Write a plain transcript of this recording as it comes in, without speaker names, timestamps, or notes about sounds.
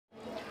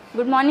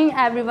Good morning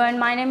everyone.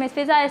 My name is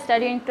Fiza. I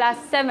study in class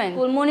 7.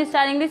 Full Moon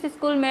Star English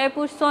School,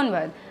 Muirpur,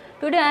 Sonvad.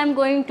 Today I am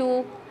going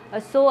to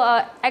show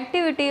a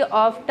activity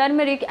of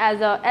turmeric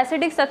as a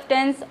acidic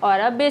substance or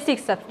a basic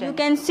substance. You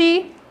can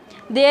see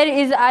there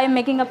is I am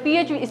making a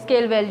pH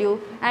scale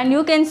value, and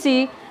you can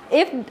see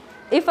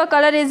if a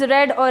color is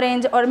red,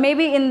 orange, or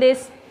maybe in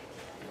this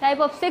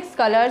type of 6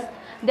 colors,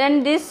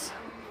 then this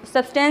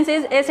substance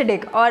is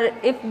acidic, or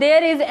if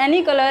there is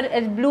any color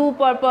as blue,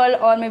 purple,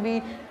 or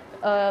maybe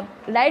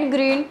light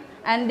green,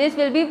 and this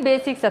will be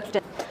basic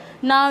substance.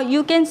 Now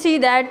you can see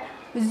that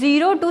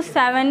 0 to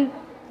 7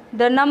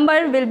 the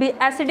number will be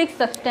acidic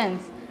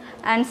substance,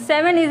 and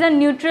 7 is a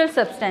neutral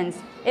substance.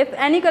 If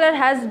any color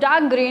has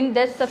dark green,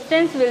 that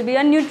substance will be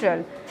a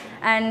neutral,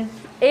 and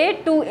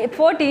 8 to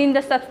 14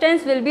 the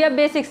substance will be a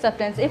basic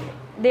substance if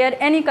there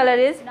any color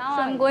is. Now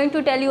I am going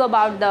to tell you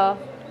about the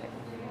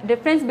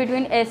difference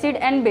between acid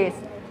and base.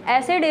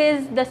 Acid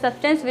is the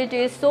substance which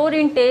is sour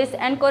in taste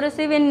and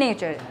corrosive in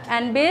nature,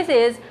 and base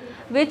is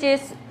which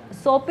is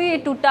soapy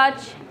to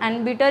touch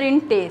and bitter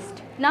in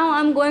taste. Now I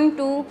am going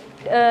to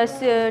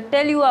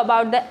tell you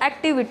about the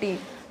activity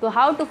to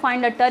how to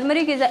find a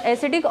turmeric is an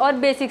acidic or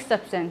basic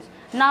substance.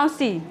 Now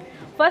see,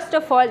 first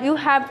of all you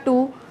have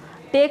to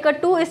take a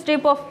 2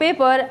 strip of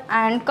paper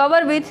and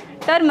cover with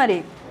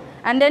turmeric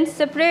and then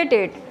separate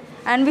it,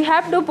 and we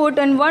have to put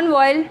in one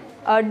boil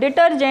a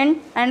detergent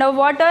and a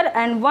water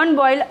and one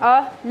boil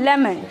a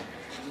lemon.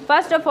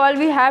 First of all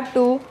we have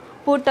to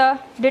put a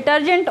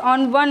detergent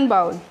on one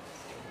bowl,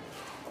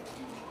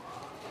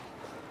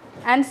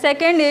 and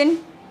second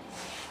in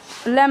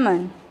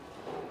lemon.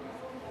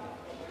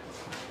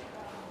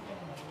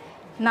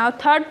 Now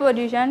third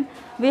position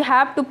we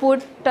have to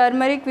put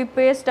turmeric. We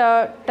paste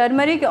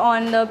turmeric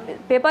on the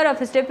paper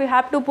of strip. We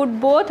have to put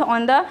both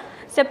on the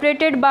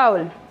separated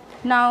bowl.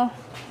 Now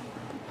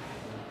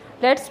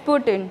let's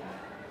put in.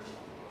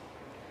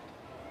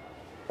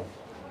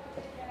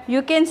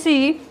 You can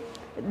see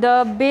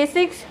the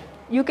basics.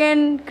 You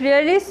can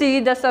clearly see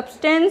the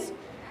substance.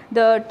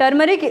 The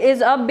turmeric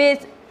is a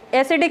base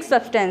acidic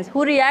substance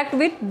who react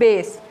with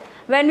base.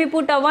 When we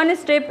put a one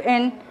strip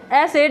in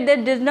acid,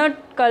 that does not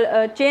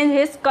change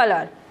his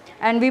color,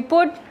 and we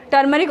put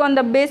turmeric on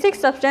the basic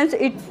substance,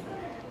 it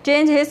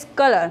change his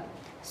color.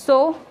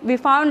 So we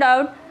found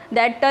out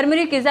that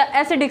turmeric is an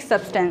acidic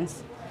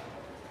substance.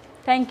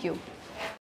 Thank you.